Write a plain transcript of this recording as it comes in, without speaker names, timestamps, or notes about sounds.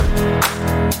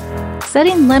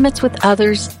Setting limits with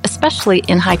others, especially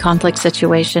in high conflict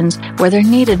situations where they're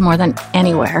needed more than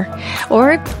anywhere,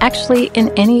 or actually in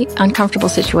any uncomfortable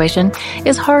situation,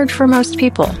 is hard for most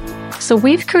people. So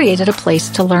we've created a place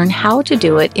to learn how to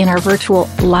do it in our virtual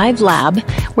live lab,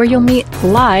 where you'll meet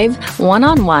live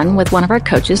one-on-one with one of our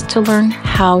coaches to learn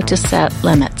how to set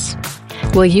limits.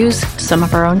 We'll use some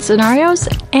of our own scenarios,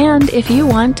 and if you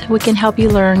want, we can help you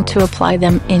learn to apply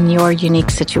them in your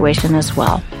unique situation as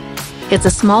well. It's a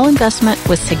small investment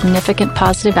with significant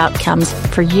positive outcomes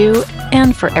for you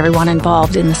and for everyone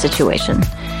involved in the situation.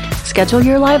 Schedule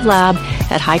your live lab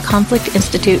at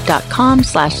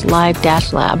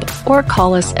highconflictinstitute.com/live-lab or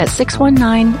call us at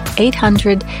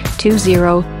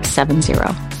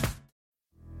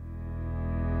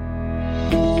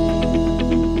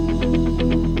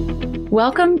 619-800-2070.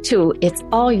 Welcome to It's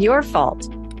All Your Fault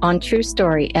on True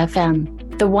Story FM,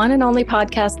 the one and only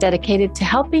podcast dedicated to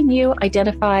helping you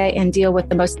identify and deal with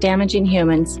the most damaging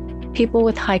humans, people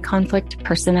with high conflict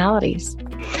personalities.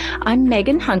 I'm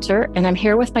Megan Hunter, and I'm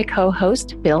here with my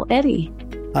co-host, Bill Eddy.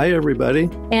 Hi, everybody.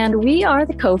 And we are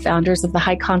the co-founders of the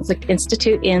High Conflict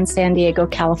Institute in San Diego,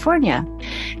 California.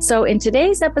 So in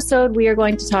today's episode, we are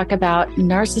going to talk about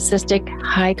narcissistic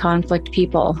high conflict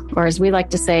people, or as we like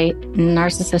to say,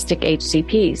 narcissistic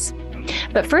HCPs.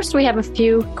 But first, we have a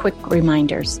few quick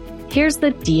reminders. Here's the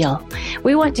deal.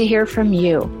 We want to hear from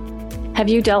you. Have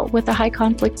you dealt with a high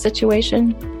conflict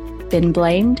situation? Been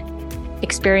blamed?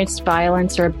 Experienced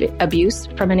violence or abuse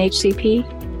from an HCP?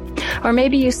 Or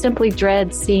maybe you simply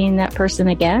dread seeing that person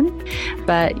again,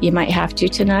 but you might have to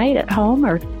tonight at home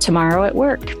or tomorrow at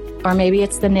work. Or maybe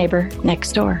it's the neighbor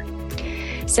next door.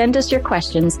 Send us your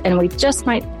questions and we just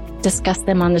might discuss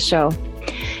them on the show.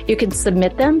 You can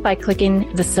submit them by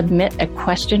clicking the Submit a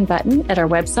Question button at our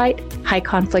website,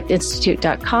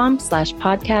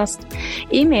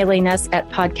 highconflictinstitute.com/podcast, emailing us at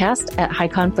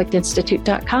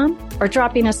podcast@highconflictinstitute.com, or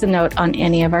dropping us a note on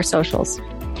any of our socials.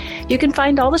 You can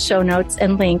find all the show notes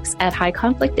and links at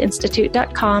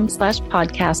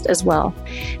highconflictinstitute.com/podcast as well.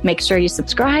 Make sure you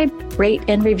subscribe, rate,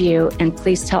 and review, and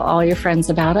please tell all your friends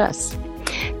about us.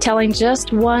 Telling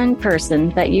just one person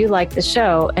that you like the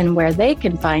show and where they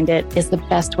can find it is the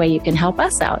best way you can help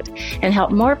us out and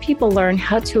help more people learn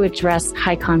how to address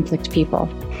high conflict people.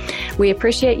 We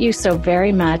appreciate you so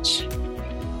very much.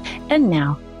 And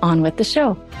now, on with the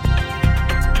show.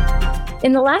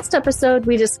 In the last episode,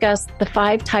 we discussed the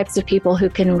 5 types of people who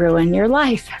can ruin your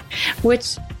life,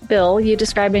 which, Bill, you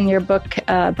describe in your book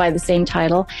by the same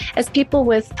title as people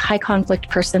with high conflict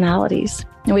personalities.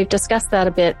 And we've discussed that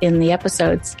a bit in the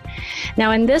episodes. Now,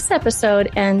 in this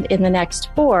episode and in the next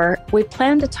 4, we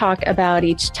plan to talk about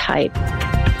each type.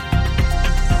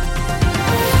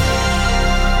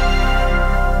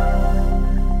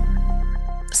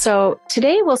 So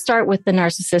today we'll start with the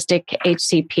narcissistic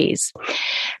HCPs.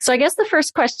 So I guess the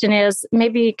first question is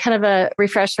maybe kind of a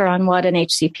refresher on what an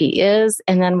HCP is,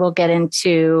 and then we'll get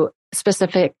into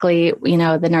specifically,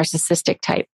 the narcissistic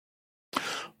type.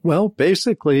 Well,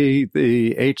 basically,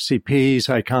 the HCPs,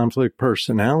 high conflict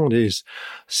personalities,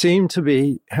 seem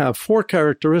to have 4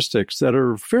 characteristics that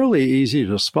are fairly easy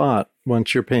to spot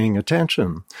once you're paying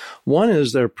attention. One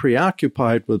is they're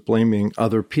preoccupied with blaming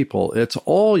other people. It's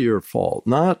all your fault,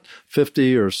 not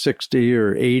 50 or 60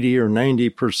 or 80 or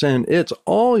 90%. It's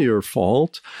all your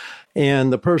fault.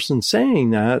 And the person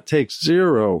saying that takes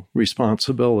 0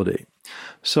 responsibility.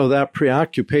 So that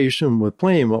preoccupation with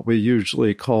blame, what we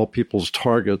usually call people's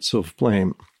targets of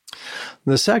blame.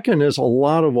 The second is a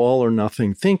lot of all or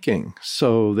nothing thinking.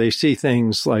 So they see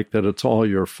things like that it's all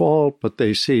your fault, but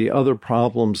they see other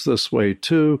problems this way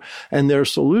too. And their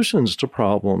solutions to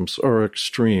problems are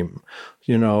extreme.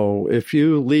 If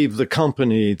you leave the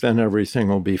company, then everything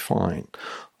will be fine.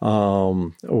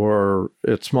 Or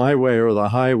it's my way or the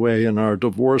highway in our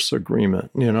divorce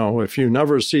agreement. If you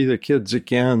never see the kids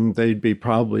again, they'd be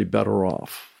probably better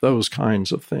off. Those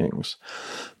kinds of things.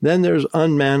 Then there's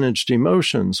unmanaged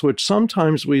emotions, which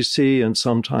sometimes we see and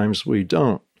sometimes we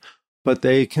don't. But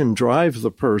they can drive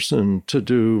the person to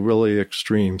do really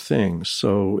extreme things.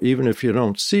 So even if you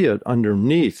don't see it,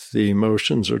 underneath, the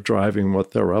emotions are driving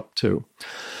what they're up to.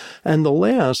 And the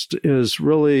last is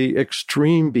really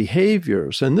extreme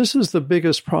behaviors. And this is the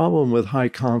biggest problem with high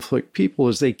conflict people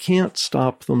is they can't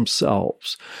stop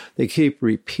themselves. They keep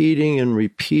repeating and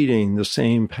repeating the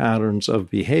same patterns of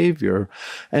behavior.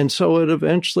 And so it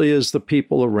eventually is the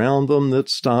people around them that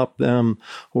stop them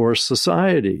or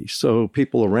society. So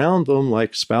people around them,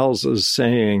 like spouses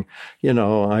saying,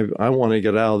 I want to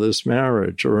get out of this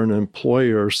marriage, or an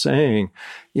employer saying,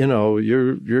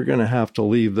 you're going to have to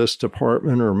leave this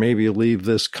department or maybe leave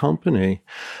this company.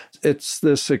 it's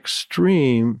this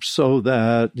extreme so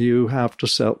that you have to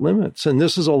set limits. And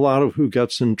this is a lot of who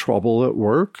gets in trouble at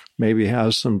work, maybe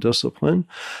has some discipline.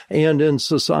 And in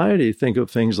society, think of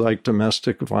things like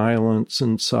domestic violence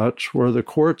and such, where the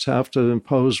courts have to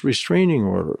impose restraining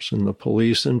orders and the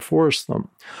police enforce them.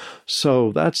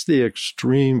 So that's the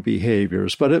extreme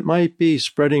behaviors. But it might be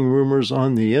spreading rumors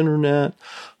on the internet.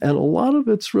 And a lot of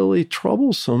it's really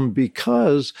troublesome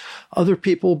because other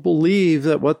people believe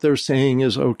that what they're saying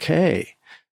is okay.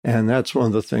 And that's one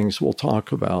of the things we'll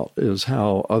talk about, is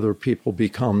how other people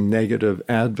become negative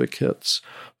advocates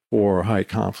for high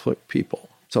conflict people.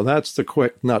 So that's the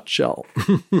quick nutshell.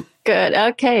 Good.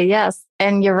 Okay. Yes.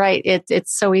 And you're right.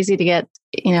 It's so easy to get,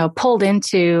 pulled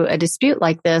into a dispute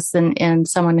like this and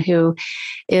someone who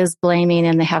is blaming,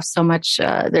 and they have so much,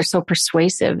 they're so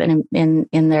persuasive in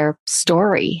their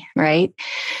story, right?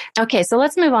 Okay. So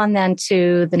let's move on then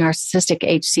to the narcissistic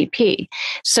HCP.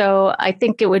 So I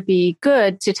think it would be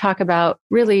good to talk about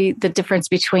really the difference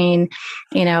between,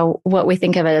 what we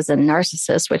think of as a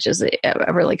narcissist, which is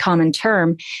a really common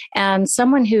term, and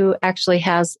someone who actually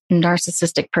has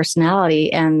narcissistic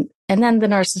personality and then the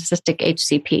narcissistic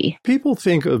HCP. People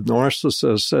think of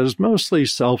narcissists as mostly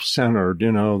self-centered.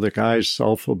 The guy's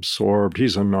self-absorbed.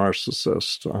 He's a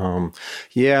narcissist.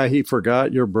 He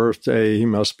forgot your birthday. He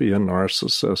must be a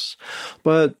narcissist.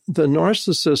 But the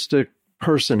narcissistic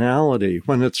personality,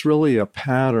 when it's really a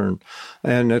pattern,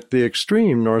 and at the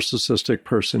extreme narcissistic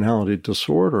personality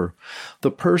disorder,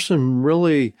 the person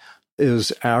really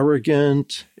is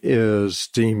arrogant, is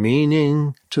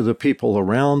demeaning to the people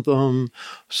around them.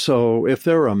 So if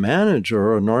they're a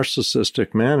manager, a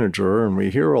narcissistic manager, and we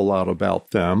hear a lot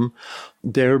about them,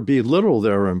 they belittle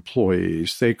their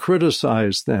employees. They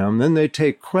criticize them. Then they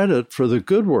take credit for the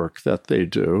good work that they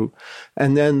do.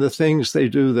 And then the things they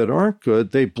do that aren't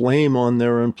good, they blame on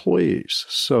their employees.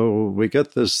 So we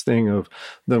get this thing of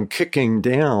them kicking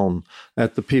down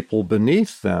at the people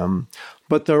beneath them.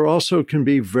 But there also can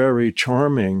be very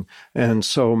charming. And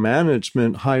so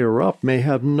management higher up may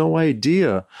have no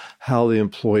idea how the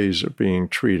employees are being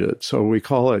treated. So we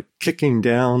call it kicking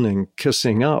down and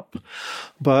kissing up.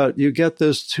 But you get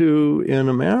this too in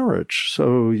a marriage.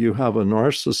 So you have a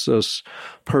narcissist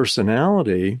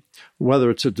personality, whether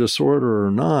it's a disorder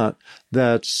or not,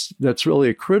 that's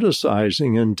really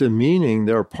criticizing and demeaning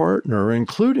their partner,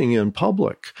 including in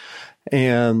public.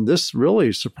 And this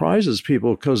really surprises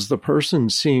people because the person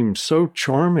seemed so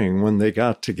charming when they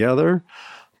got together.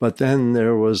 But then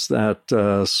there was that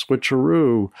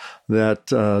switcheroo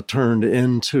that turned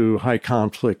into high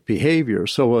conflict behavior.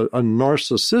 So a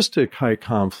narcissistic high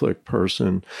conflict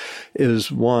person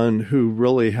is one who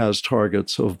really has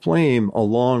targets of blame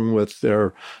along with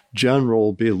their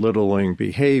general belittling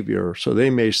behavior. So they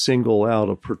may single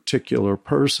out a particular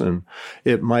person.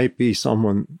 It might be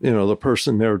someone, the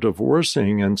person they're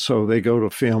divorcing. And so they go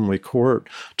to family court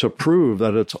to prove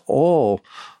that it's all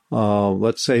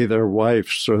let's say their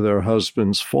wife's or their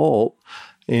husband's fault.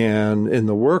 And in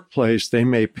the workplace, they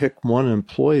may pick one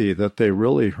employee that they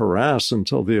really harass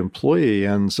until the employee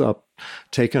ends up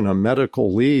taking a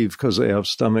medical leave because they have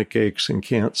stomach aches and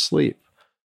can't sleep.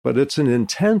 But it's an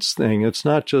intense thing. It's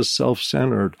not just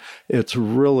self-centered. It's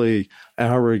really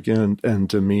arrogant and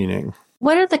demeaning.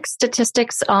 What are the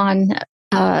statistics on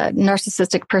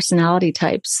narcissistic personality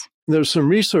types? There's some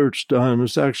research done,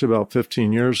 it's actually about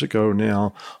 15 years ago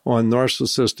now, on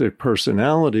narcissistic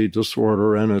personality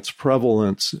disorder and its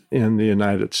prevalence in the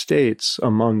United States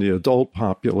among the adult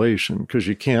population, because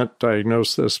you can't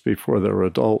diagnose this before they're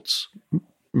adults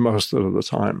most of the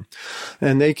time.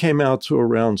 And they came out to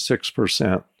around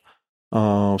 6%.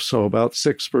 So about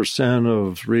 6%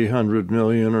 of 300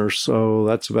 million or so,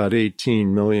 that's about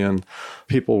 18 million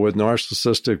people with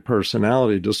narcissistic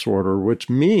personality disorder, which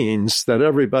means that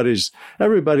everybody's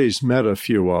met a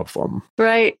few of them.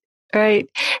 Right.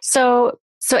 So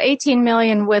 18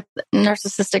 million with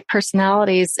narcissistic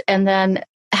personalities, and then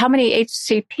how many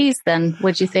HCPs then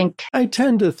would you think? I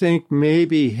tend to think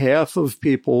maybe half of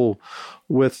people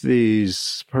with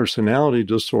these personality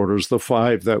disorders, the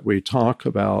 5 that we talk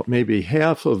about, maybe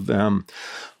half of them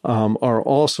are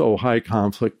also high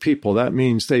conflict people. That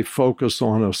means they focus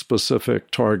on a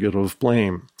specific target of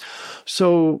blame.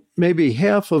 So maybe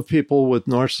half of people with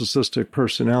narcissistic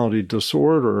personality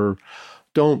disorder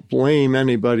don't blame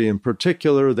anybody in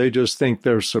particular. They just think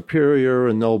they're superior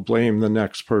and they'll blame the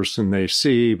next person they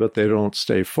see, but they don't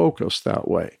stay focused that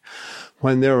way.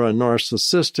 When they're a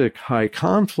narcissistic high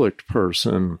conflict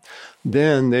person,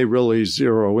 then they really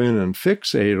zero in and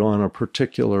fixate on a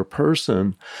particular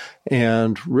person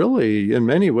and really, in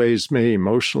many ways, may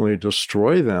emotionally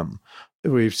destroy them.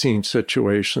 we've seen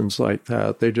situations like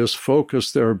that. They just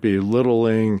focus their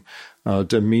belittling,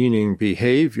 demeaning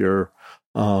behavior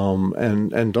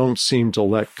and don't seem to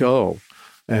let go.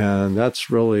 And that's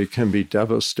really can be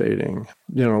devastating.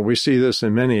 We see this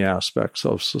in many aspects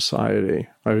of society.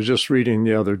 I was just reading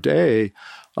the other day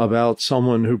about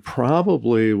someone who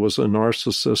probably was a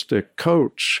narcissistic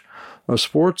coach, a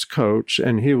sports coach,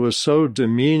 and he was so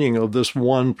demeaning of this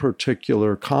one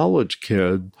particular college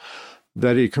kid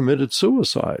that he committed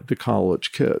suicide, the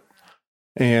college kid.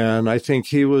 And I think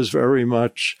he was very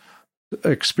much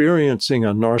experiencing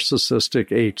a narcissistic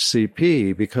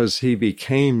HCP because he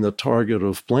became the target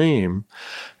of blame.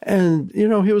 And, he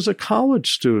was a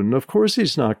college student. Of course,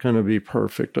 he's not going to be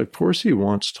perfect. Of course, he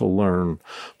wants to learn.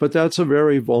 But that's a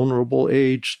very vulnerable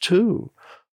age, too.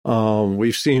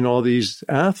 We've seen all these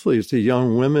athletes, the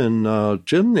young women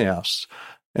gymnasts,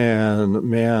 and a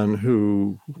man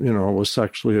who, was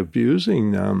sexually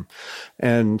abusing them.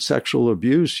 And sexual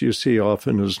abuse you see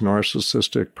often as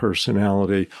narcissistic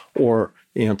personality or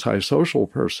antisocial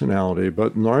personality.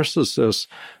 But narcissists,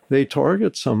 they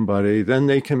target somebody, then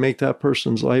they can make that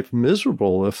person's life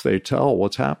miserable if they tell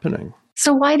what's happening.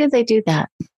 So why do they do that?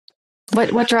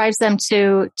 What drives them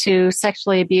to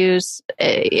sexually abuse?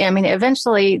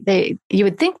 Eventually you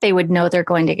would think they would know they're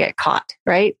going to get caught,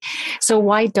 right? So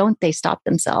why don't they stop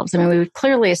themselves? We've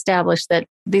clearly established that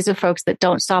these are folks that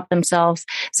don't stop themselves.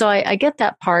 So I get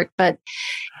that part, but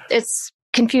it's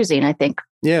confusing, I think.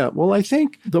 Yeah, well, I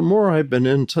think the more I've been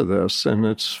into this, and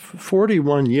it's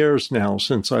 41 years now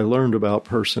since I learned about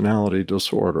personality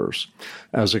disorders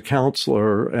as a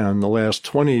counselor, and the last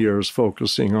 20 years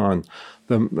focusing on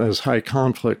them as high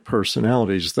conflict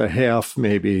personalities, the half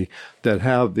maybe that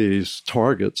have these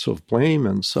targets of blame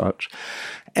and such.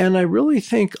 And I really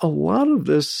think a lot of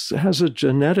this has a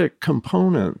genetic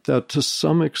component that to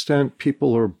some extent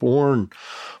people are born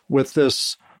with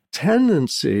this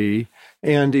tendency.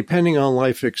 And depending on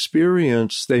life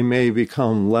experience, they may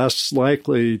become less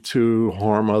likely to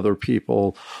harm other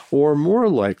people or more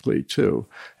likely to.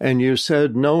 And you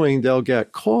said knowing they'll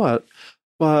get caught,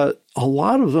 but a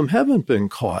lot of them haven't been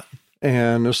caught.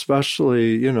 And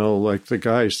especially, like the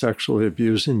guy sexually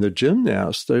abusing the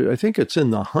gymnast, I think it's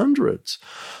in the hundreds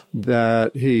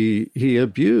that he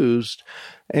abused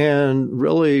and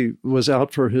really was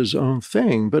out for his own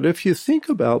thing. But if you think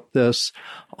about this,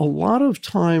 a lot of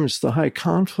times the high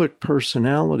conflict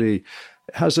personality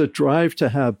has a drive to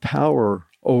have power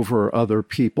over other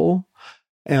people.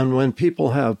 And when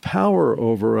people have power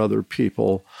over other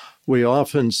people, we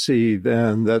often see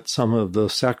then that some of the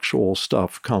sexual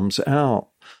stuff comes out,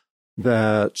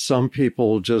 that some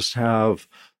people just have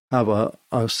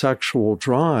a sexual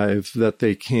drive that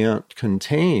they can't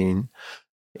contain,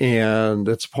 and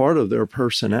it's part of their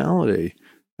personality.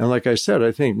 And like I said,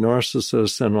 I think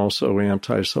narcissists and also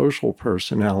antisocial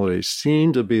personalities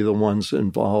seem to be the ones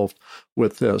involved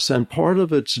with this. And part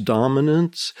of its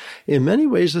dominance, in many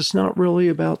ways, it's not really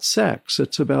about sex.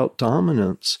 It's about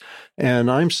dominance. And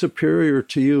I'm superior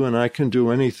to you and I can do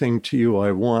anything to you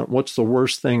I want. What's the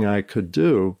worst thing I could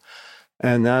do?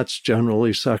 And that's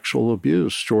generally sexual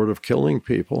abuse, short of killing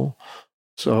people.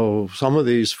 So some of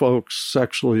these folks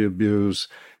sexually abuse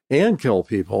and kill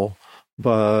people,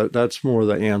 but that's more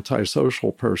the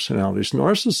antisocial personalities.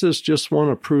 Narcissists just want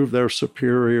to prove they're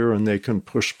superior and they can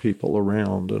push people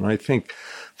around. And I think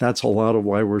that's a lot of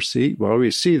why we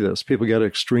see this. People get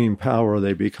extreme power,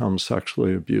 they become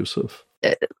sexually abusive.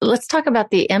 Let's talk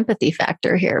about the empathy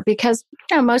factor here, because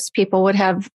most people would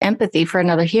have empathy for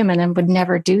another human and would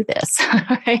never do this,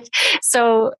 right?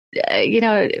 So,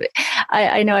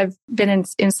 I know I've been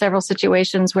in several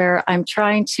situations where I'm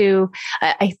trying to,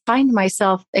 I find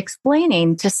myself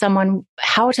explaining to someone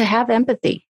how to have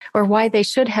empathy or why they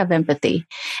should have empathy.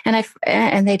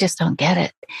 And they just don't get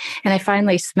it. And I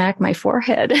finally smack my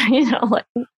forehead, like,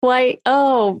 why?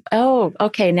 Oh,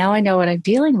 okay. Now I know what I'm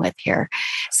dealing with here.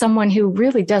 Someone who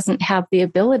really doesn't have the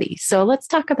ability. So let's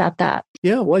talk about that.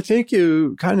 Yeah, well, I think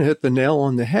you kind of hit the nail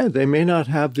on the head. They may not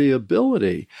have the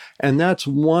ability. And that's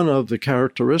one of the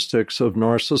characteristics of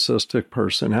narcissistic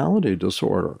personality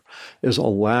disorder is a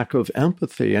lack of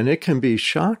empathy. And it can be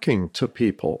shocking to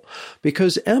people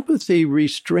because empathy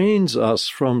restrains us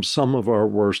from some of our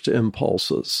worst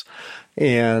impulses.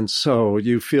 And so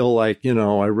you feel like,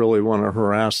 I really want to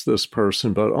harass this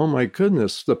person, but oh my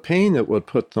goodness, the pain it would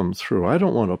put them through. I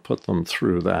don't want to put them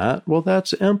through that. Well,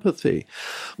 that's empathy.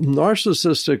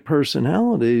 Narcissistic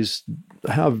personalities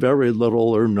have very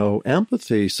little or no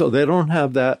empathy, so they don't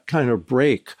have that kind of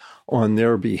brake on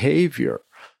their behavior.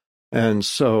 And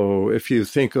so if you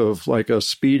think of like a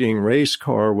speeding race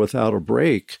car without a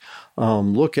brake,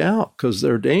 look out because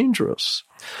they're dangerous.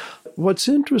 What's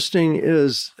interesting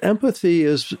is empathy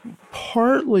is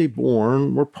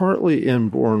we're partly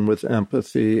inborn with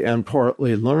empathy and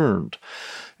partly learned.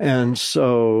 And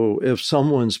so if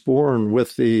someone's born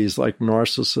with these like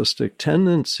narcissistic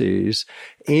tendencies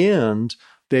and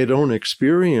they don't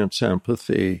experience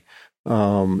empathy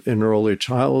in early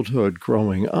childhood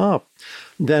growing up,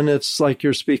 then it's like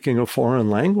you're speaking a foreign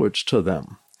language to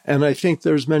them. And I think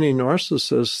there's many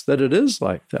narcissists that it is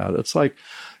like that. It's like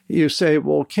you say,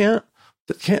 well,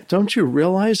 don't you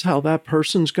realize how that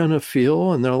person's going to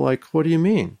feel? And they're like, what do you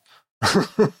mean?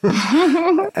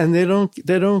 And they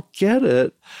don't get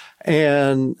it.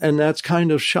 And that's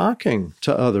kind of shocking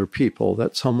to other people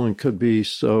that someone could be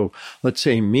so, let's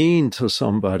say, mean to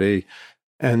somebody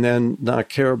and then not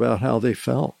care about how they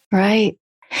felt. Right.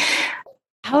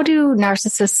 How do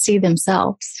narcissists see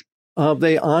themselves?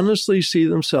 They honestly see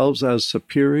themselves as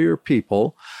superior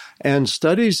people. And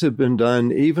studies have been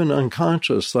done even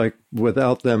unconscious, like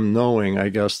without them knowing, I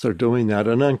guess they're doing that.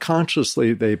 And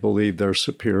unconsciously, they believe they're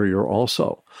superior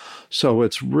also. So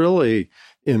it's really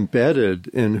embedded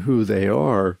in who they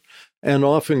are and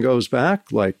often goes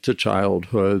back like to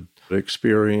childhood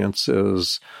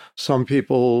experiences. Some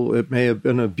people, it may have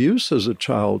been abuse as a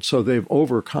child, so they've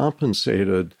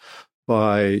overcompensated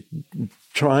by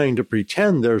trying to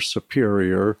pretend they're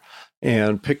superior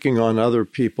and picking on other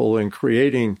people and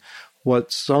creating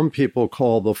what some people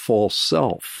call the false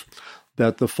self.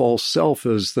 That the false self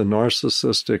is the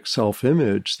narcissistic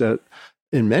self-image that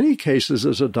in many cases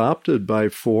is adopted by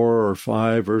 4 or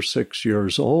 5 or 6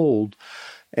 years old.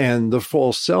 And the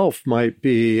false self might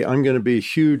be, I'm going to be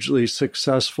hugely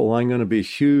successful. I'm going to be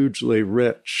hugely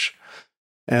rich.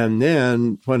 And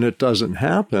then when it doesn't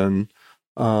happen,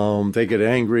 they get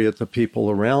angry at the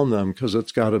people around them because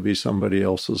it's got to be somebody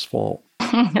else's fault.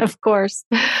 Of course.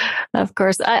 Of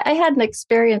course. I had an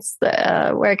experience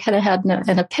where I kind of had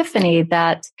an epiphany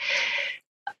that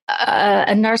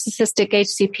a narcissistic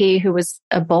HCP who was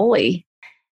a bully,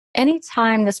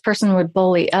 anytime this person would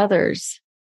bully others,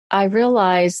 I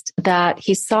realized that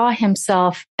he saw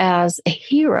himself as a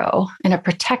hero and a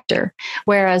protector,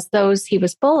 whereas those he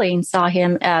was bullying saw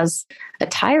him as a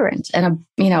tyrant and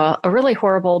a really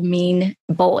horrible, mean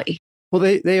bully. Well,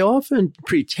 they often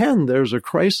pretend there's a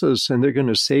crisis and they're going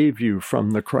to save you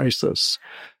from the crisis.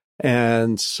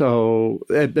 And so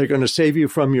they're going to save you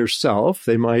from yourself.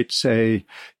 They might say,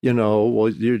 well,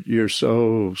 you're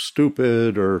so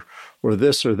stupid or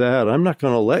this or that. I'm not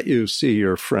going to let you see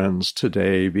your friends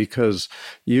today because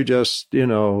you just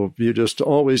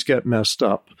always get messed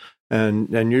up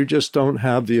and you just don't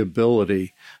have the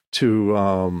ability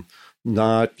to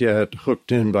not get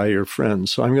hooked in by your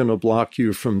friends. So I'm going to block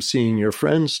you from seeing your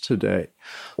friends today,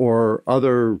 or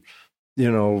other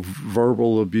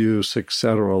verbal abuse,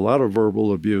 etc. A lot of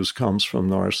verbal abuse comes from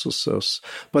narcissists,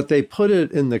 but they put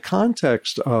it in the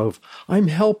context of, I'm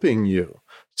helping you.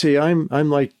 See, I'm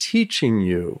like teaching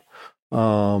you.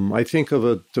 I think of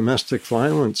a domestic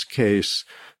violence case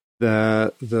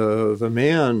that the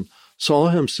man saw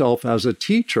himself as a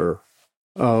teacher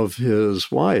of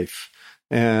his wife.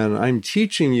 And I'm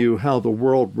teaching you how the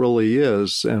world really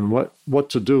is and what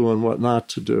to do and what not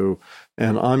to do.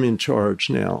 And I'm in charge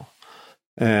now.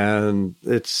 And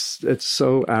it's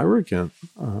so arrogant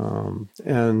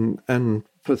and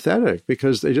pathetic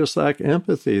because they just lack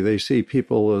empathy. They see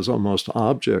people as almost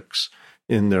objects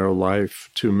in their life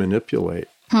to manipulate.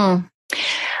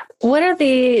 What are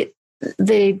the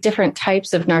different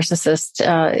types of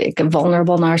narcissist,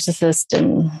 vulnerable narcissist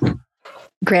and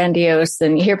grandiose?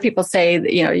 And you hear people say,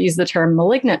 use the term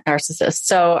malignant narcissist.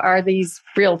 So are these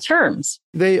real terms?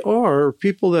 They are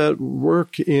people that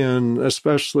work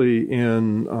especially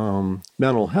in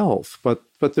mental health. But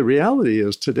the reality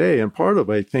is today, and part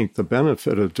of, I think, the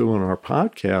benefit of doing our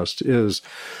podcast is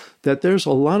that there's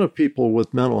a lot of people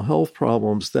with mental health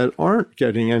problems that aren't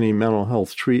getting any mental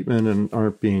health treatment and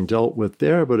aren't being dealt with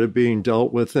there, but are being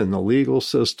dealt with in the legal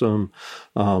system,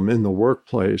 in the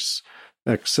workplace,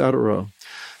 etc.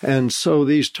 And so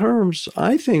these terms,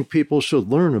 I think people should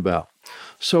learn about.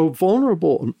 So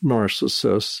vulnerable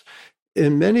narcissists,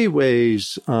 in many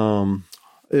ways,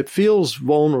 it feels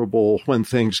vulnerable when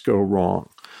things go wrong.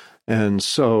 And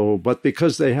so, but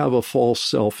because they have a false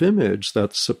self-image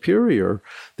that's superior,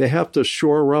 they have to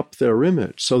shore up their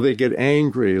image. So they get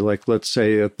angry, like let's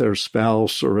say at their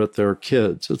spouse or at their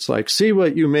kids. It's like, see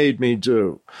what you made me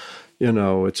do.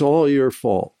 It's all your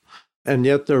fault. And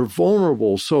yet they're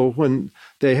vulnerable. So when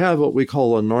they have what we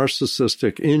call a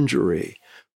narcissistic injury,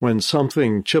 when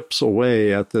something chips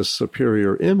away at this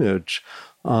superior image,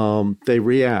 they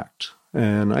react.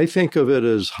 And I think of it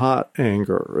as hot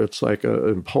anger. It's like an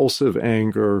impulsive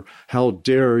anger. How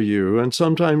dare you? And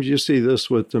sometimes you see this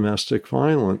with domestic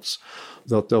violence,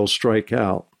 that they'll strike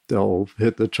out. They'll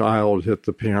hit the child, hit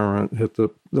the parent, hit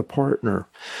the partner.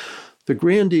 The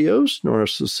grandiose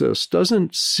narcissist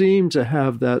doesn't seem to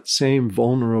have that same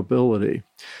vulnerability.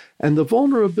 And the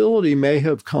vulnerability may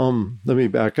have come, let me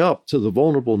back up, to the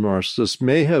vulnerable narcissist,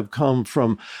 may have come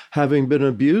from having been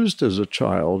abused as a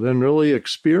child and really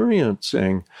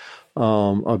experiencing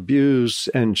abuse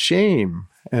and shame.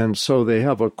 And so they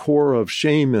have a core of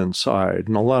shame inside.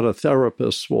 And a lot of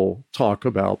therapists will talk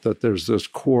about that there's this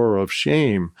core of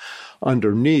shame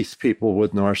underneath people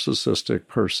with narcissistic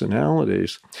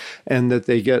personalities, and that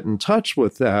they get in touch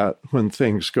with that when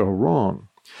things go wrong.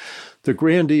 The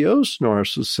grandiose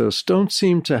narcissists don't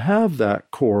seem to have that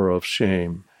core of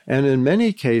shame. And in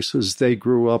many cases, they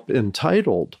grew up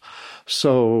entitled.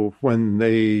 So when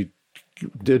they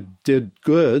did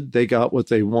good, they got what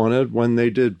they wanted. When they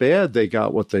did bad, they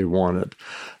got what they wanted.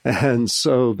 And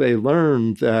so they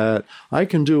learned that I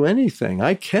can do anything.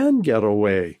 I can get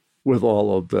away with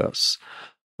all of this.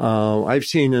 I've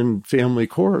seen in family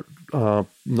court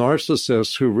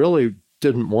narcissists who really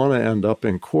didn't want to end up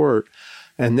in court.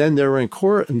 And then they're in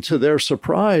court, and to their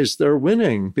surprise, they're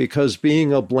winning because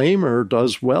being a blamer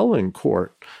does well in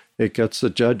court. It gets the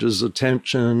judge's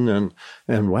attention,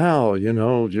 and wow,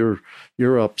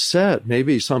 you're upset.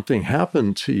 Maybe something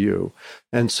happened to you.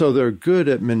 And so they're good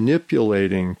at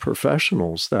manipulating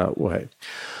professionals that way.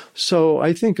 So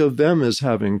I think of them as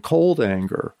having cold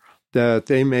anger, that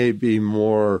they may be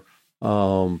more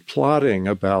plotting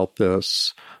about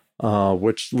this,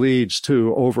 which leads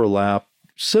to overlap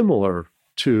similar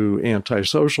to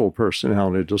antisocial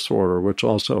personality disorder, which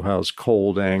also has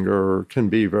cold anger, can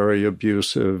be very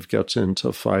abusive, gets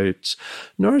into fights.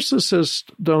 Narcissists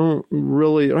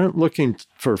aren't looking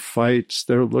for fights.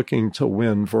 They're looking to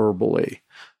win verbally.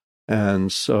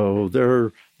 And so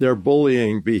their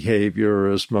bullying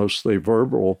behavior is mostly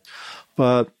verbal.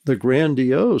 But the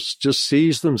grandiose just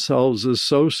sees themselves as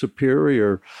so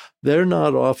superior, they're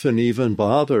not often even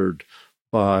bothered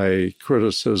by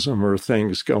criticism or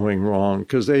things going wrong,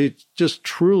 because they just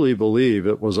truly believe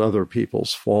it was other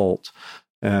people's fault.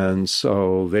 And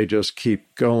so they just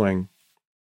keep going.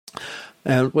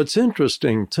 And what's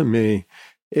interesting to me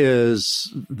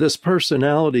is this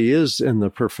personality is in the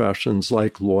professions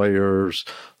like lawyers,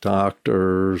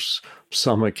 doctors,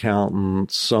 some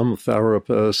accountants, some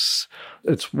therapists.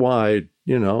 It's wide,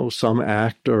 some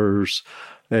actors,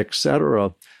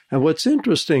 etc. And what's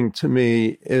interesting to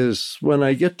me is when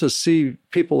I get to see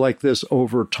people like this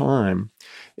over time,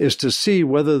 is to see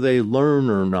whether they learn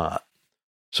or not.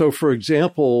 So, for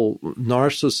example,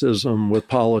 narcissism with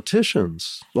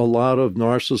politicians. A lot of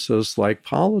narcissists like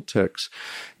politics.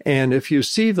 And if you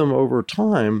see them over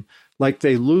time, like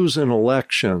they lose an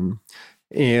election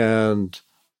and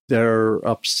they're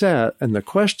upset. And the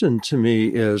question to me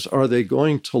is, are they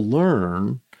going to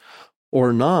learn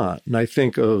or not? And I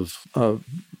think of a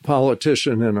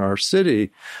politician in our city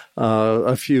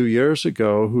a few years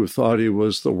ago who thought he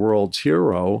was the world's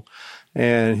hero,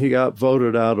 and he got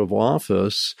voted out of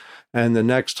office. And the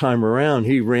next time around,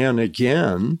 he ran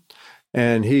again,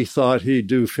 and he thought he'd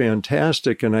do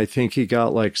fantastic. And I think he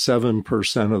got like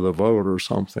 7% of the vote or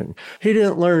something. He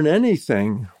didn't learn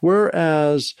anything,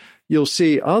 whereas you'll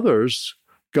see others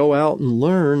go out and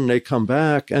learn, they come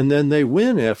back, and then they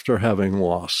win after having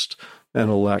lost an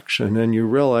election. And you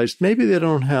realize maybe they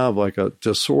don't have like a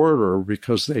disorder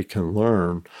because they can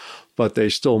learn, but they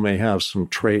still may have some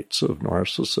traits of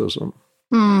narcissism.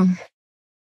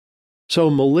 So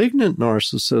malignant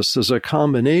narcissists is a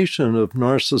combination of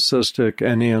narcissistic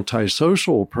and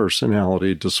antisocial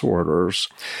personality disorders.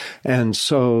 And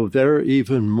so they're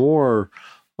even more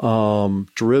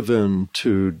driven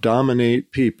to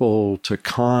dominate people, to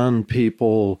con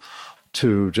people,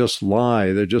 to just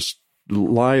lie. They just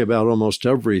lie about almost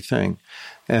everything.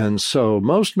 And so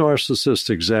most narcissists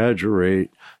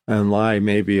exaggerate and lie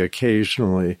maybe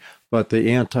occasionally, but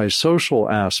the antisocial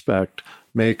aspect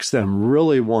makes them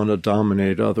really want to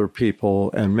dominate other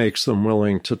people and makes them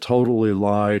willing to totally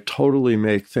lie, totally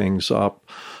make things up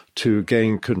to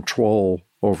gain control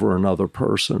over another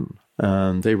person.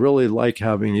 And they really like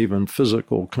having even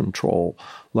physical control,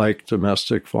 like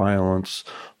domestic violence,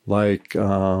 like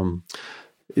even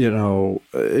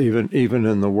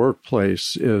in the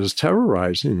workplace, is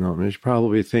terrorizing them. You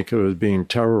probably think of it as being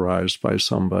terrorized by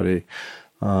somebody.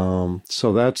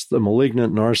 So that's the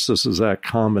malignant narcissist, is that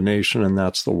combination, and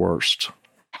that's the worst.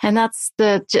 And that's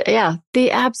the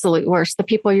absolute worst, the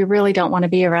people you really don't want to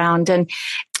be around. And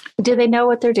do they know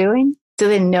what they're doing? Do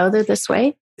they know they're this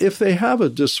way? if they have a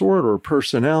disorder,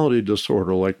 personality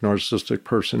disorder, like narcissistic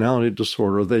personality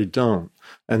disorder, they don't.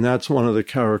 And that's one of the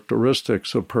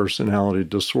characteristics of personality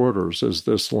disorders, is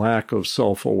this lack of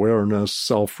self-awareness,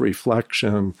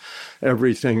 self-reflection.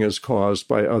 Everything is caused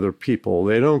by other people.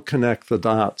 They don't connect the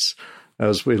dots,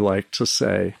 as we like to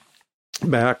say,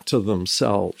 back to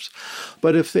themselves.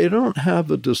 But if they don't have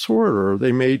the disorder,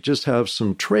 they may just have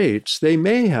some traits. They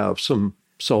may have some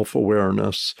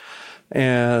self-awareness.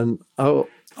 And I'll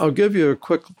give you a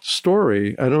quick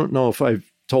story. I don't know if I've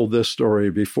told this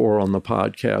story before on the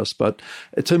podcast, but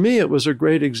to me, it was a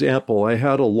great example. I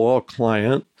had a law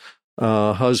client,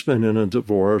 husband in a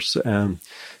divorce, and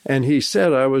he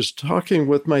said, I was talking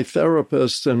with my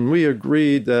therapist, and we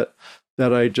agreed that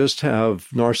I just have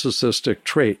narcissistic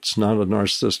traits, not a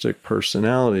narcissistic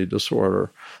personality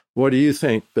disorder. What do you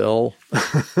think, Bill?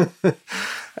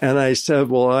 And I said,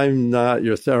 well, I'm not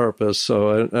your therapist,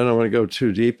 so I don't want to go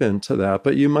too deep into that,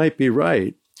 but you might be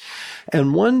right.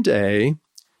 And one day,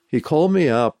 he called me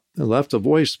up and left a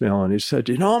voicemail, and he said,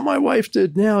 you know what my wife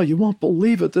did now? You won't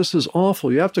believe it. This is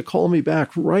awful. You have to call me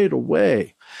back right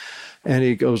away. And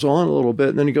he goes on a little bit,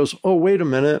 and then he goes, oh, wait a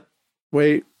minute.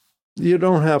 Wait, you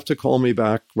don't have to call me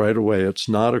back right away. It's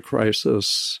not a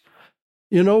crisis.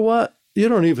 You know what? You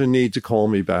don't even need to call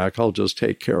me back. I'll just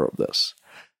take care of this.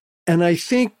 And I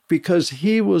think because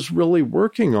he was really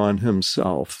working on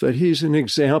himself, that he's an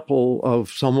example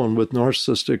of someone with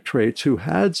narcissistic traits who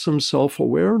had some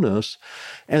self-awareness,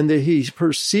 and that he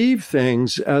perceived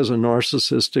things as a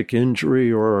narcissistic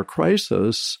injury or a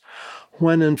crisis,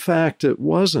 when in fact it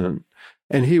wasn't.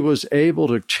 And he was able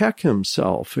to check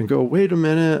himself and go, wait a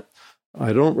minute,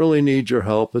 I don't really need your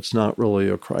help. It's not really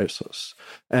a crisis.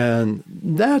 And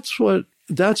that's what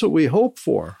we hope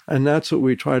for. And that's what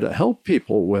we try to help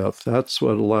people with. That's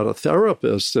what a lot of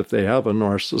therapists, if they have a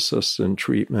narcissist in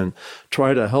treatment,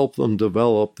 try to help them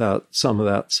develop some of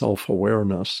that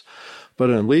self-awareness. But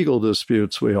in legal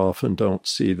disputes, we often don't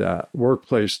see that.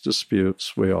 Workplace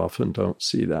disputes, we often don't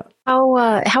see that.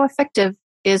 How effective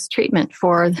is treatment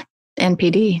for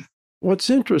NPD? What's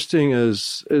interesting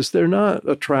is they're not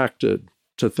attracted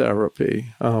to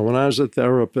therapy. When I was a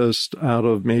therapist, out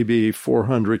of maybe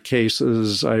 400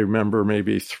 cases, I remember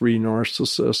maybe 3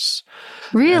 narcissists.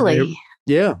 Really?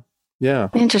 Yeah.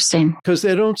 Interesting. Because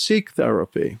they don't seek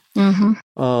therapy.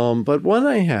 Mm-hmm. But one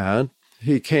I had,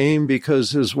 he came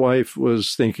because his wife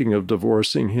was thinking of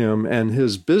divorcing him, and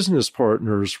his business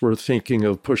partners were thinking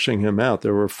of pushing him out.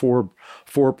 There were four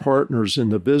partners in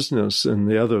the business, and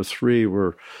the other 3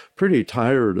 were pretty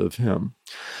tired of him.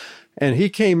 And he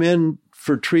came in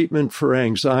for treatment for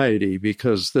anxiety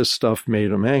because this stuff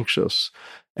made him anxious.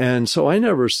 And so I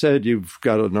never said you've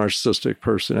got a narcissistic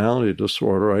personality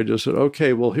disorder. I just said,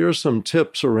 okay, well, here's some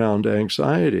tips around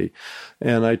anxiety.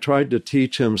 And I tried to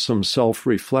teach him some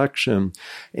self-reflection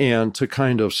and to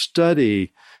kind of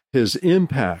study his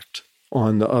impact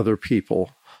on the other people,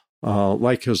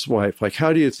 like his wife. Like,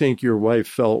 how do you think your wife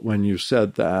felt when you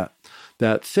said that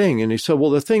thing? And he said, well,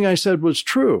 the thing I said was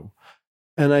true.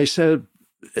 And I said,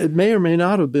 it may or may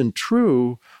not have been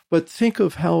true, but think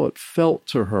of how it felt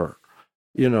to her.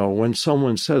 You know, when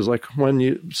someone says, like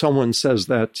someone says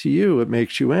that to you, it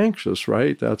makes you anxious,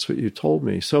 right? That's what you told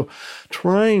me. So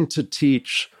trying to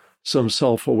teach some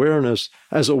self-awareness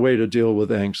as a way to deal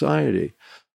with anxiety.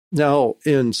 Now,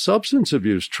 in substance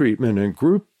abuse treatment and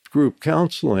group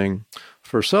counseling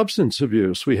for substance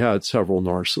abuse, we had several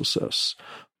narcissists.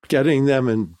 Getting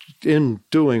them in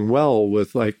doing well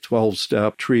with like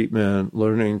 12-step treatment,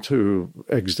 learning to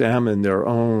examine their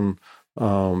own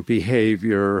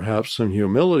behavior, have some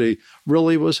humility,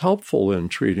 really was helpful in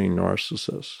treating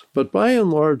narcissists. But by and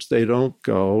large, they don't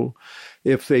go.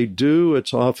 If they do,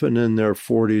 it's often in their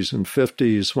 40s and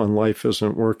 50s when life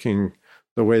isn't working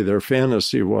the way their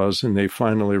fantasy was, and they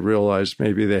finally realize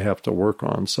maybe they have to work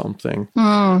on something.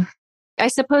 I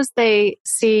suppose they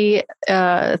see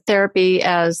therapy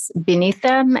as beneath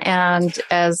them and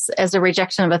as a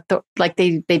rejection of like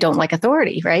they don't like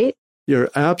authority, right?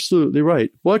 You're absolutely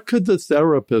right. What could the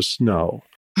therapist know?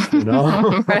 You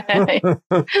know? Right.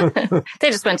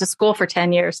 They just went to school for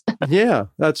 10 years. Yeah,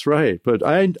 that's right. But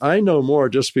I know more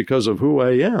just because of who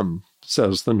I am,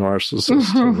 says the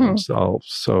narcissist to themselves.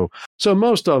 So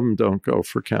most of them don't go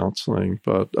for counseling.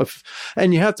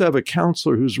 And you have to have a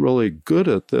counselor who's really good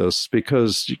at this,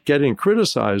 because getting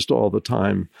criticized all the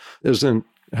time isn't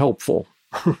helpful.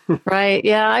 Right.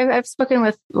 Yeah. I've spoken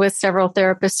with several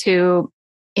therapists who,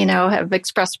 you know, have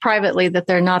expressed privately that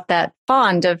they're not that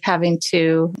fond of having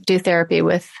to do therapy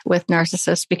with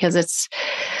narcissists, because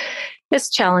It's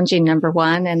challenging, number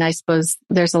one, and I suppose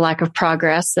there's a lack of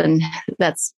progress, and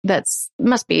that's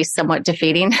must be somewhat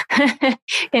defeating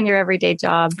in your everyday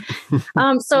job.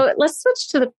 So let's switch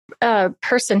to the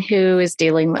person who is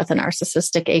dealing with a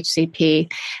narcissistic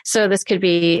HCP. So this could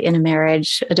be in a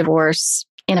marriage, a divorce,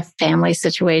 in a family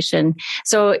situation.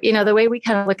 So, the way we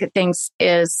kind of look at things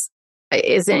is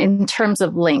in terms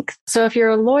of length. So if you're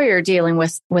a lawyer dealing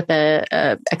with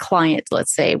a client,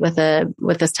 let's say with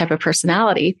this type of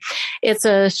personality, it's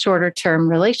a shorter term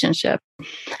relationship.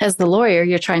 As the lawyer,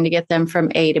 you're trying to get them from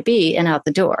A to B and out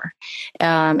the door.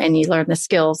 And you learn the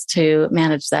skills to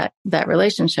manage that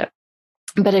relationship.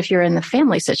 But if you're in the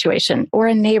family situation or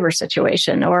a neighbor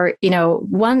situation or,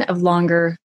 one of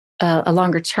a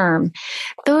longer term,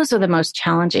 those are the most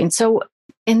challenging. So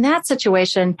in that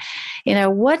situation,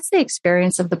 what's the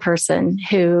experience of the person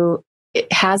who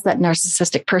has that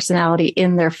narcissistic personality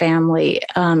in their family?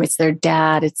 It's their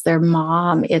dad, it's their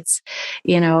mom, it's,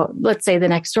 let's say the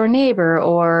next door neighbor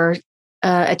or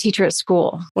a teacher at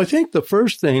school. Well, I think the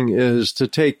first thing is to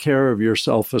take care of your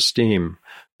self-esteem,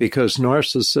 because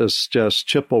narcissists just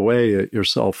chip away at your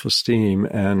self-esteem.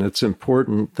 And it's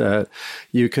important that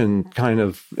you can kind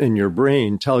of, in your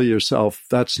brain, tell yourself,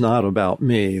 that's not about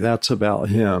me, that's about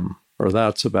him, or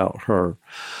that's about her.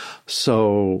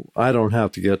 So I don't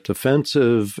have to get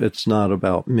defensive. It's not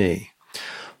about me.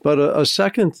 But a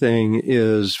second thing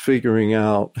is figuring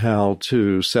out how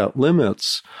to set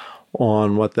limits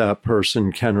on what that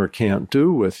person can or can't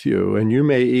do with you. And you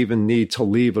may even need to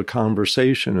leave a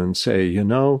conversation and say,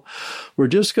 we're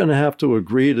just going to have to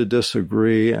agree to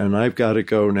disagree, and I've got to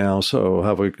go now, so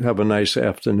have a nice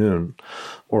afternoon.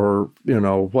 Or,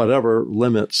 whatever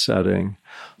limit setting.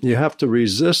 You have to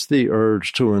resist the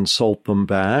urge to insult them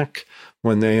back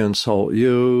when they insult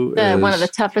you. One of the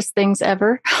toughest things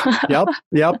ever.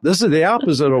 Yep. This is the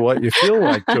opposite of what you feel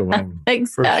like doing.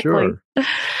 Exactly. For sure.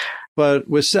 But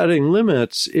with setting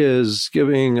limits is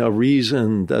giving a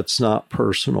reason that's not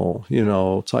personal.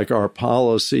 It's like our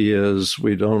policy is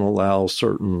we don't allow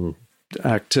certain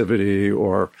activity,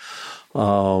 or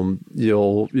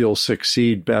you'll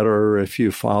succeed better if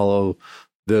you follow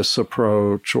this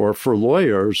approach. Or for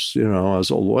lawyers, as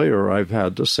a lawyer, I've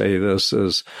had to say this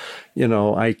is,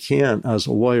 I can't, as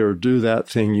a lawyer, do that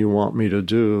thing you want me to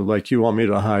do. Like you want me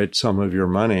to hide some of your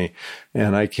money,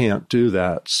 and I can't do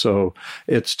that. So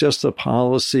it's just a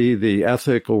policy, the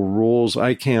ethical rules.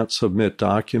 I can't submit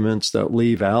documents that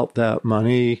leave out that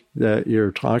money that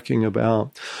you're talking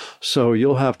about. So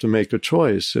you'll have to make a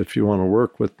choice. If you want to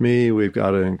work with me, we've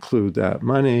got to include that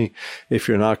money. If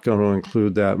you're not going to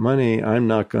include that money, I'm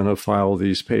not going to file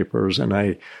these papers, and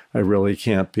I really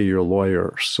can't be your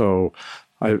lawyer. So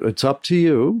it's up to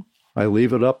you. I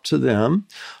leave it up to them.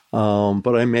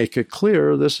 But I make it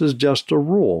clear this is just a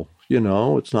rule.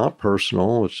 It's not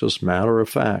personal. It's just matter of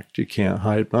fact. You can't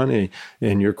hide money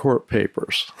in your court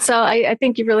papers. So I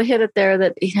think you really hit it there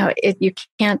that, you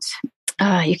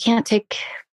can't take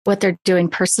what they're doing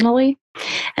personally,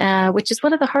 which is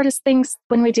one of the hardest things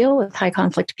when we deal with high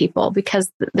conflict people,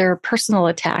 because there are personal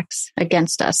attacks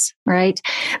against us, right?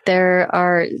 There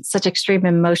are such extreme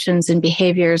emotions and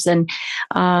behaviors, and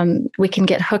we can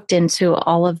get hooked into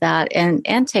all of that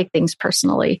and take things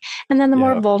personally. And then the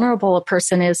more vulnerable a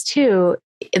person is too,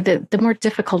 the more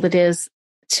difficult it is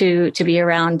to be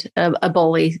around a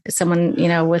bully, someone,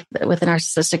 with a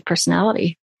narcissistic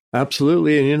personality.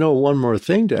 Absolutely. And one more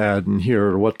thing to add in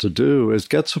here, what to do is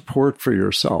get support for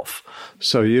yourself.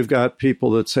 So you've got people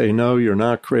that say, no, you're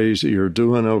not crazy. You're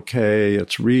doing okay.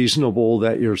 It's reasonable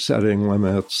that you're setting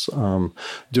limits,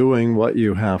 doing what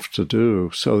you have to do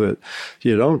so that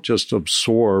you don't just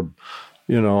absorb.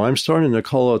 I'm starting to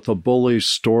call it the bully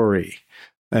story.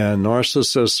 And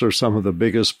narcissists are some of the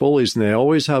biggest bullies, and they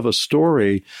always have a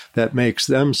story that makes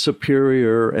them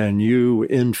superior and you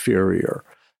inferior.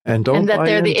 And that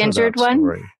they're the injured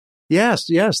one? Yes,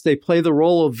 they play the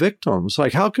role of victims.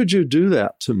 Like, how could you do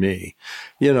that to me?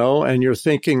 And you're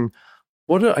thinking,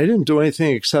 I didn't do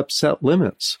anything except set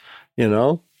limits,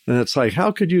 And it's like,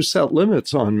 how could you set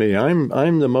limits on me?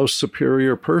 I'm the most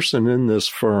superior person in this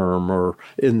firm or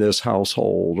in this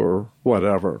household or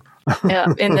whatever.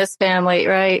 In this family,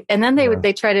 right? And then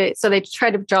they try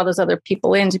to draw those other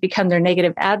people in to become their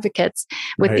negative advocates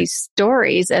with these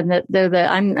stories, and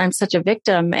I'm such a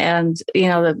victim, and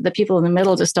the people in the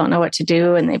middle just don't know what to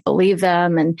do, and they believe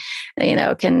them, and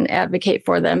can advocate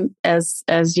for them, as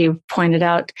you pointed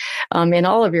out in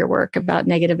all of your work about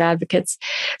negative advocates.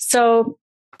 So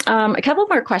a couple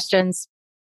more questions.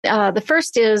 The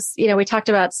first is, we talked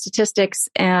about statistics,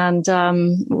 and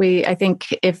I think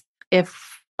if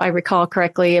I recall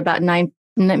correctly, about 9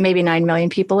 maybe 9 million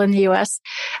people in the US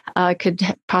could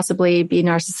possibly be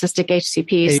narcissistic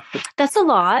HCPs. That's a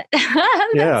lot.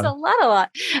 That's a lot.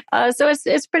 So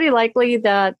it's pretty likely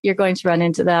that you're going to run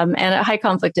into them. And at High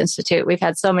Conflict Institute, we've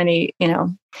had so many,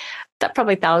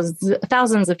 probably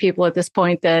thousands of people at this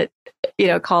point that,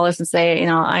 call us and say,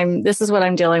 this is what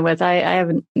I'm dealing with. I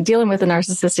am dealing with a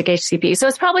narcissistic HCP. So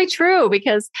it's probably true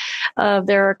because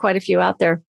there are quite a few out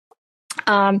there.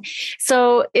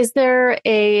 So is there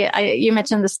you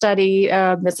mentioned the study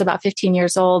that's about 15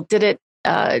 years old. Did it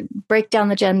break down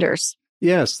the genders?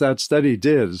 Yes, that study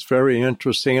did. It's very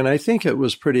interesting. And I think it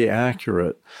was pretty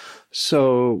accurate.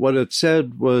 So what it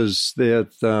said was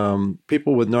that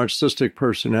people with narcissistic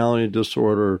personality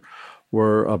disorder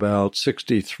were about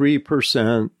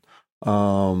 63%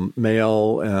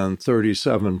 male and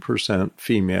 37%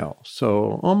 female.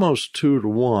 So almost 2 to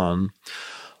 1.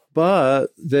 But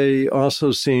they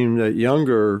also seemed that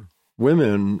younger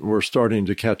women were starting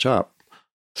to catch up.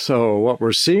 So what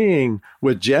we're seeing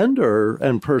with gender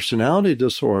and personality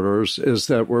disorders is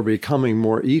that we're becoming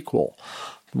more equal.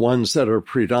 Ones that are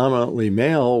predominantly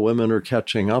male, women are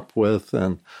catching up with,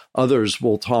 and others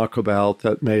we'll talk about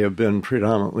that may have been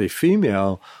predominantly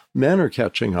female, men are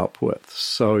catching up with.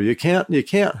 So you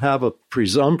can't have a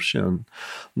presumption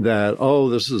that,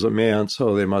 this is a man,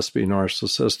 so they must be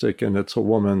narcissistic, and it's a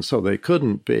woman, so they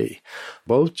couldn't be.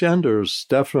 Both genders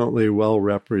definitely well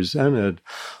represented.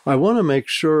 I want to make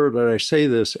sure that I say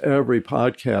this every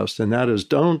podcast, and that is,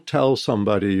 don't tell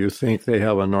somebody you think they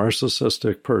have a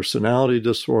narcissistic personality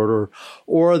disorder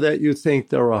or that you think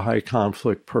they're a high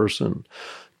conflict person.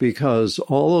 Because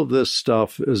all of this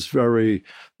stuff is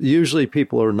usually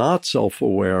people are not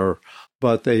self-aware,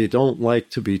 but they don't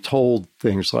like to be told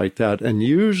things like that. And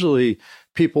usually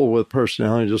people with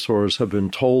personality disorders have been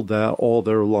told that all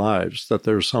their lives, that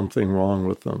there's something wrong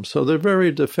with them. So they're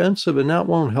very defensive, and that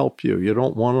won't help you. You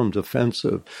don't want them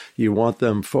defensive. You want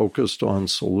them focused on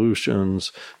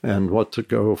solutions and what to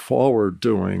go forward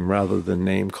doing rather than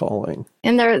name calling.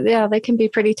 And they can be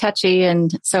pretty touchy.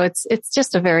 And so it's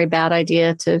just a very bad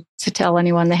idea to tell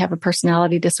anyone they have a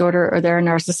personality disorder or they're a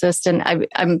narcissist. And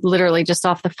I'm literally just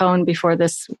off the phone before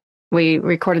we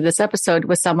recorded this episode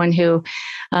with someone who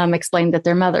explained that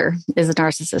their mother is a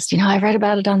narcissist. I read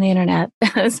about it on the internet,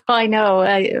 so I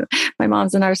know my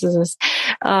mom's a narcissist.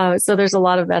 So there's a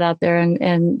lot of that out there,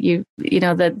 and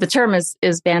the term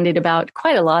is bandied about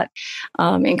quite a lot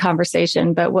in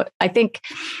conversation. But what I think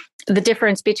the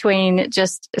difference between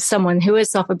just someone who is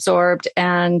self-absorbed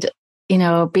and being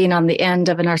on the end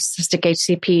of a narcissistic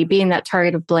HCP, being that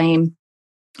target of blame,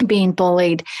 being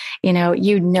bullied,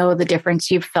 the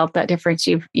difference. You've felt that difference.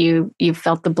 You've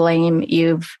felt the blame.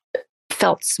 You've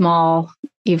felt small.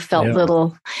 You've felt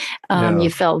little. You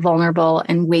felt vulnerable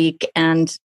and weak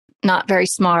and not very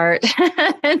smart.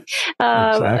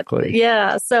 Exactly.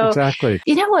 Yeah. So exactly.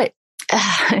 You know what?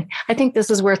 I think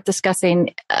this is worth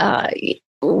discussing.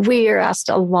 We are asked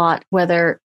a lot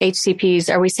whether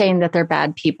HCPs, are we saying that they're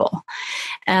bad people?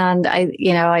 And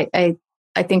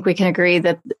I think we can agree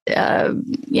that,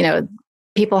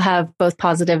 people have both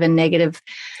positive and negative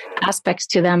aspects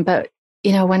to them. But,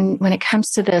 when it comes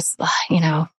to this,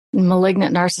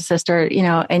 malignant narcissist or,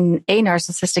 a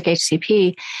narcissistic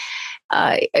HCP,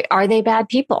 are they bad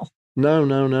people? No.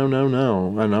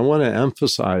 And I want to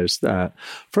emphasize that.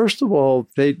 First of all,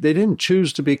 they didn't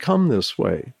choose to become this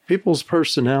way. People's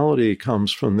personality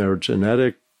comes from their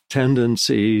genetic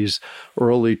tendencies,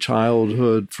 early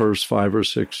childhood, first 5 or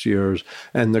 6 years,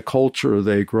 and the culture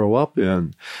they grow up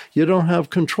in. You don't have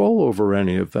control over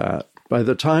any of that. By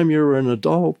the time you're an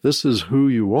adult, this is who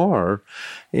you are,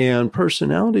 and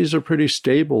personalities are pretty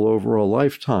stable over a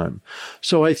lifetime.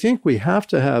 So I think we have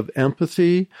to have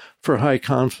empathy for high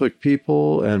conflict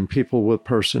people and people with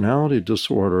personality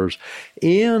disorders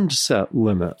and set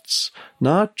limits,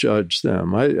 not judge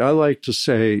them. I like to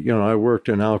say, I worked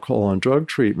in alcohol and drug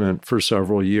treatment for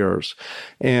several years,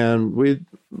 and we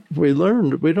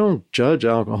learned we don't judge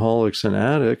alcoholics and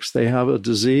addicts. They have a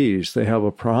disease, they have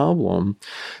a problem,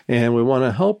 and we want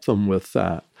to help them with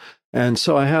that. And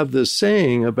so I have this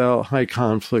saying about high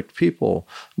conflict people,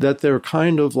 that they're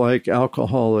kind of like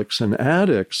alcoholics and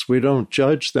addicts. We don't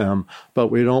judge them, but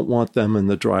we don't want them in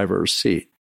the driver's seat.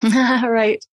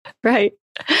 Right.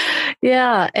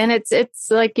 Yeah. And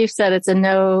it's like you said,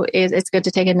 it's good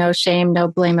to take a no shame, no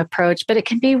blame approach, but it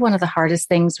can be one of the hardest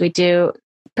things we do.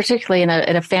 particularly in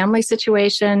a family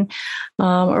situation,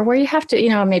 or where you have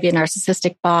to, maybe a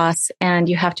narcissistic boss, and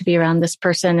you have to be around this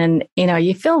person, and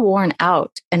you feel worn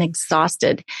out and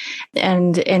exhausted,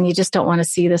 and you just don't want to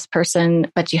see this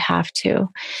person, but you have to.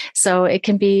 So it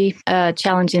can be a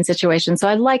challenging situation. So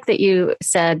I like that you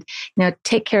said,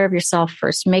 take care of yourself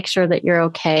first, make sure that you're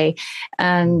okay,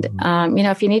 and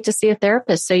if you need to see a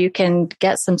therapist so you can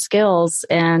get some skills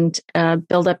and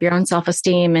build up your own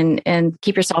self-esteem and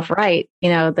keep yourself right,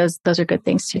 those are good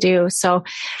things to do. So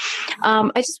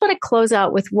I just want to close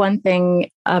out with one thing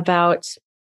about,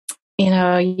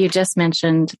 you just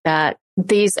mentioned that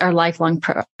these are lifelong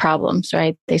problems,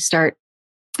 right? They start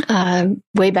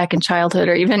way back in childhood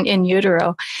or even in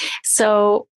utero.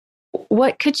 So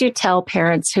what could you tell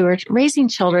parents who are raising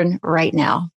children right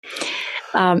now?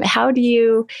 How do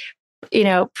you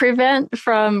prevent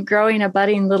from growing a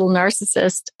budding little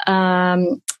narcissist?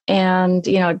 And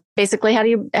basically, how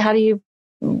do you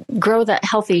grow that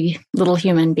healthy little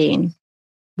human being?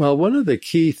 Well, one of the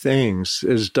key things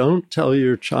is don't tell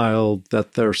your child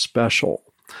that they're special.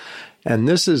 And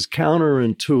this is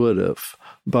counterintuitive,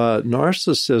 but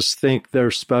narcissists think they're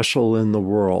special in the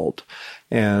world.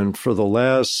 And for the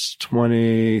last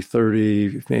 20,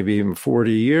 30, maybe even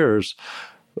 40 years,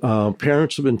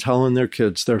 parents have been telling their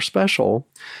kids they're special.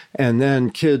 And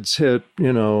then kids hit,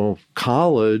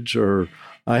 college, or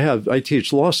I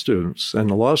teach law students, and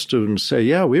the law students say,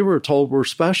 yeah, we were told we're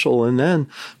special. And then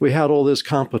we had all this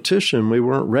competition. We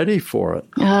weren't ready for it.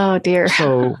 Oh, dear.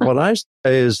 So what I say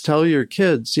is tell your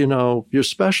kids, you're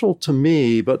special to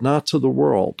me, but not to the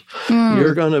world.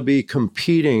 You're going to be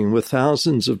competing with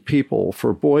thousands of people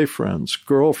for boyfriends,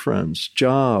 girlfriends,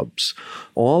 jobs,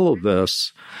 all of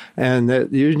this. And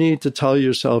that you need to tell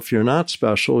yourself you're not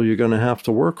special. You're going to have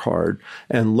to work hard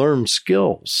and learn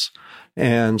skills.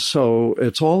 And so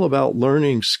it's all about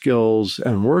learning skills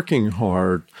and working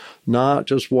hard, not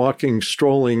just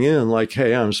strolling in like,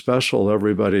 hey, I'm special,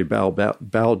 everybody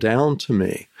bow down to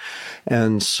me.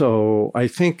 And so I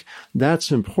think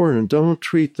that's important. Don't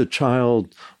treat the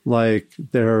child like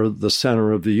they're the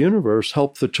center of the universe.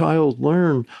 Help the child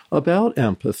learn about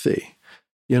empathy.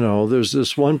 There's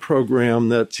this one program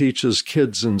that teaches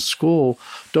kids in school,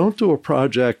 don't do a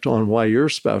project on why you're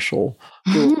special.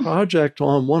 Do a project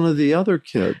on one of the other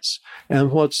kids and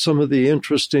what's some of the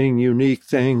interesting, unique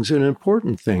things and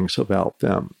important things about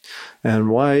them and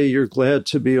why you're glad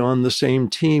to be on the same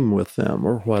team with them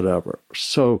or whatever.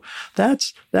 So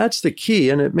that's the key.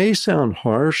 And it may sound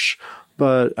harsh,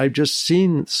 but I've just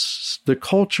seen the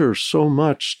culture so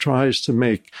much tries to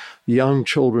make young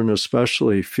children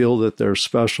especially feel that they're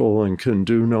special and can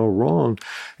do no wrong.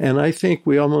 And I think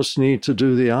we almost need to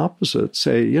do the opposite.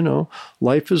 Say,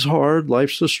 life is hard,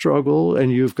 life's a struggle,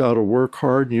 and you've got to work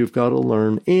hard and you've got to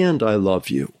learn, and I love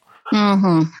you.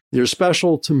 Mm-hmm. You're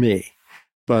special to me,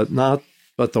 but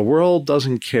the world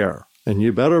doesn't care, and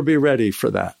you better be ready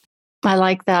for that. I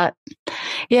like that.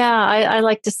 Yeah, I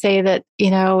like to say that,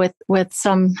 with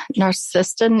some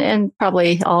narcissists and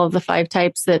probably all of the 5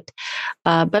 types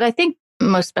but I think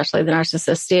most especially the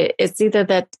narcissist, it's either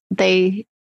that they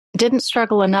didn't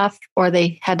struggle enough or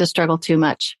they had to struggle too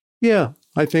much. Yeah,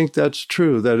 I think that's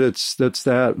true, that's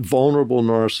that vulnerable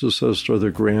narcissist or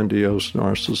the grandiose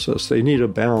narcissist. They need a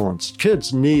balance.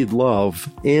 Kids need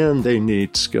love and they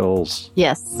need skills.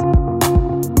 Yes.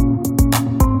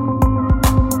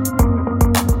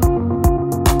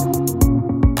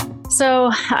 So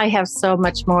I have so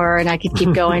much more and I could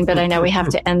keep going, but I know we have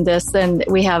to end this, and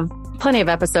we have plenty of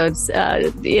episodes,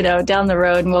 down the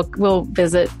road, and we'll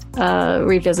revisit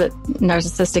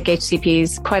narcissistic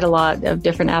HCPs, quite a lot of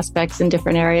different aspects in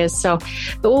different areas. So,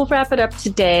 but we'll wrap it up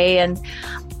today. And,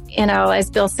 as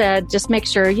Bill said, just make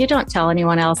sure you don't tell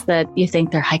anyone else that you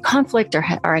think they're high conflict or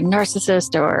are a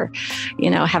narcissist or,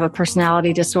 have a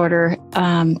personality disorder,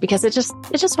 because it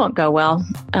just won't go well,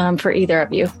 for either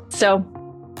of you. So,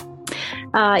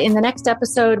 in the next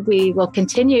episode, we will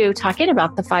continue talking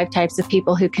about the 5 types of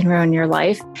people who can ruin your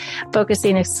life,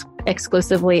 focusing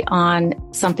exclusively on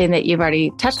something that you've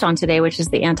already touched on today, which is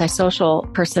the antisocial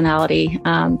personality,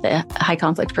 the high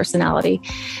conflict personality.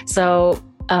 So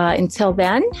until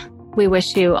then, we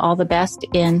wish you all the best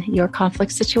in your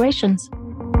conflict situations.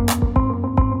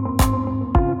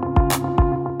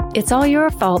 It's All Your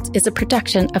Fault is a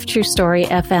production of True Story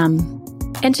FM.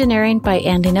 Engineering by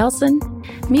Andy Nelson.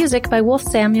 Music by Wolf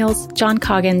Samuels, John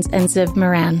Coggins, and Ziv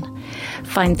Moran.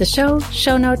 Find the show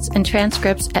notes, and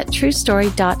transcripts at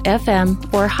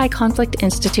truestory.fm or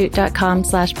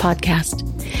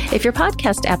highconflictinstitute.com/podcast. If your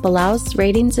podcast app allows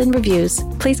ratings and reviews,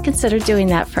 please consider doing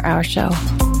that for our show.